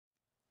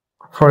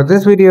For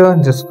this video,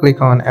 just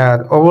click on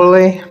add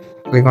overlay,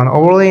 click on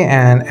overlay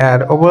and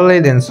add overlay,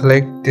 then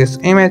select this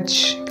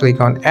image, click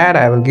on add.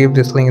 I will give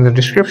this link in the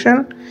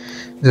description.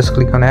 Just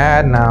click on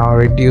add. Now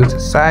reduce the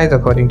size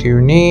according to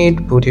your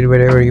need, put it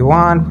wherever you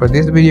want. For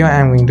this video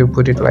I'm going to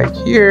put it like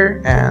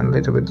here and a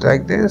little bit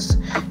like this,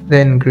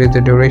 then increase the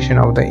duration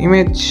of the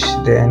image,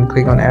 then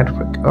click on add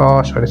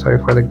sorry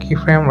for the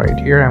keyframe right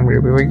here. I'm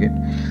removing it.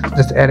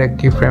 Just add a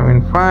keyframe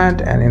in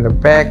front and in the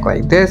back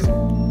like this,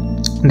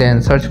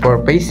 then search for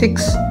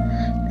basics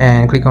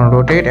and click on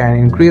rotate and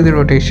increase the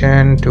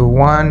rotation to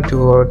 1,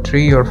 2 or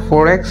 3 or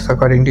 4x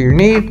according to your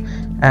need,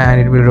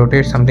 and it will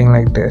rotate something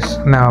like this.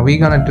 Now we're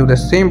gonna do the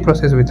same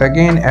process with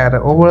again add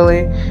an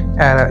overlay,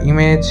 add an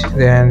image,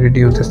 then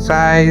reduce the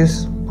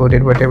size, put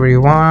it whatever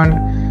you want,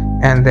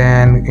 and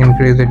then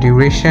increase the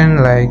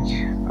duration like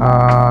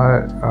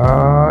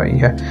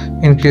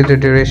increase the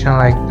duration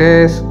like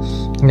this,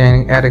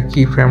 then add a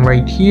keyframe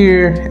right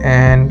here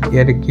and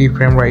add a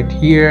keyframe right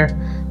here,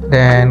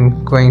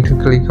 then going to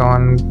click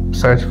on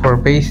search for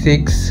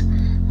basics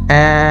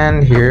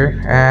and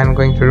here, and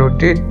going to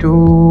rotate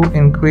to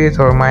increase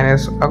or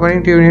minus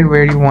according to your need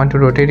where you want to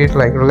rotate it,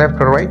 like left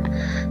or right.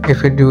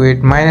 If you do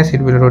it minus,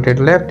 it will rotate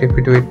left. If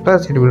you do it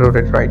plus, it will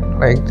rotate right,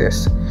 like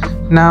this.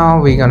 Now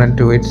we're gonna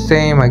do it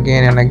same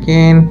again and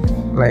again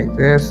like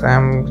this.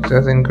 I'm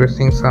just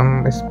increasing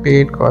some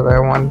speed because I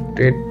want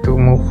it to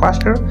move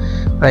faster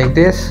like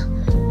this.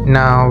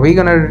 Now we're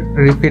gonna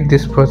repeat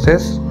this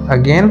process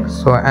again,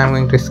 so I'm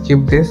going to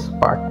skip this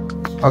part.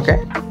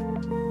 Okay,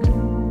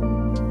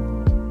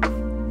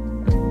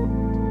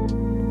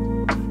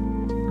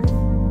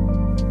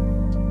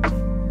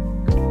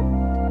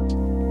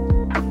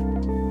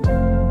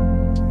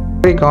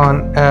 click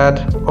on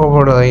add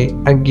overlay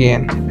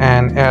again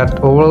and add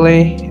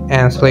overlay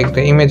and select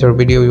the image or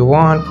video you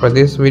want. For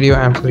this video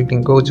I'm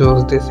selecting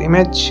Gojo's this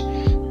image.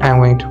 I'm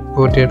going to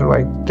put it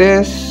like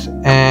this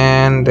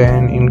and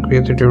then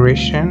increase the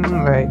duration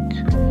like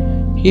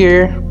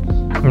here.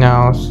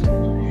 Now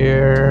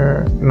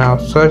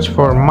search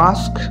for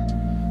mask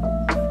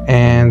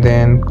and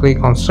then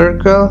click on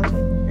circle,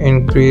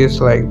 increase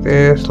like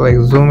this, like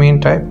zoom in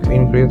type,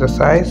 increase the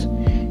size,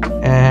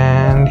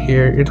 and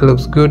here it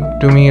looks good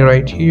to me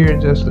right here.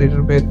 Just a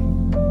little bit,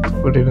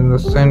 put it in the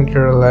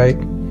center like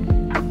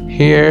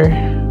here,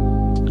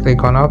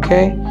 click on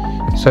OK,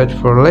 search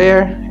for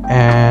layer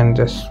and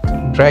just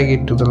drag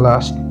it to the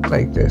last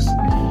like this,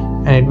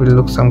 and it will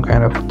look some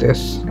kind of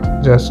this.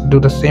 Just do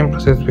the same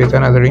process with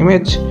another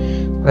image,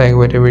 like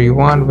whatever you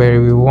want,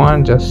 wherever you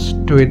want,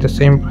 just do it the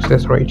same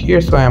process right here.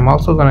 So I'm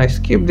also gonna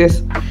skip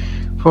this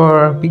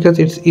because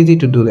it's easy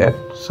to do that.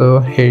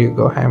 So here you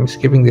go, I'm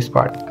skipping this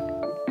part.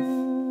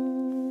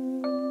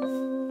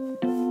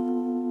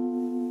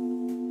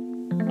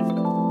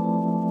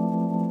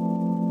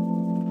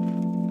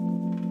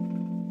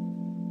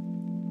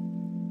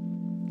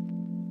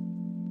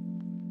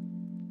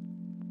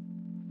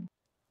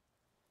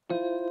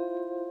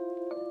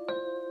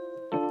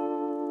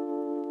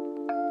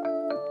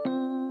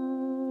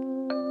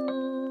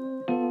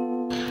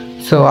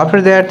 So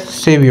after that,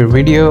 save your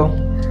video,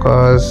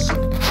 because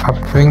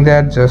after doing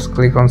that, just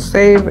click on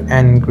save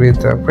and increase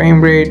the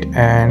frame rate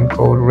and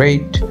code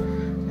rate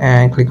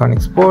and click on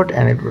export,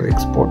 and it will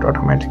export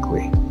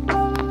automatically.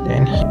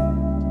 Then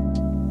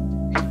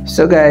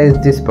so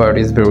guys, this part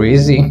is very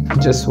easy.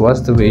 Just watch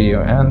the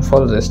video and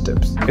follow the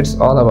steps. It's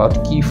all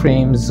about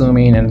keyframes, zoom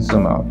in and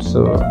zoom out.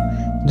 So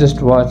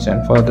just watch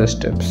and follow the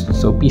steps.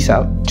 So peace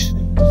out.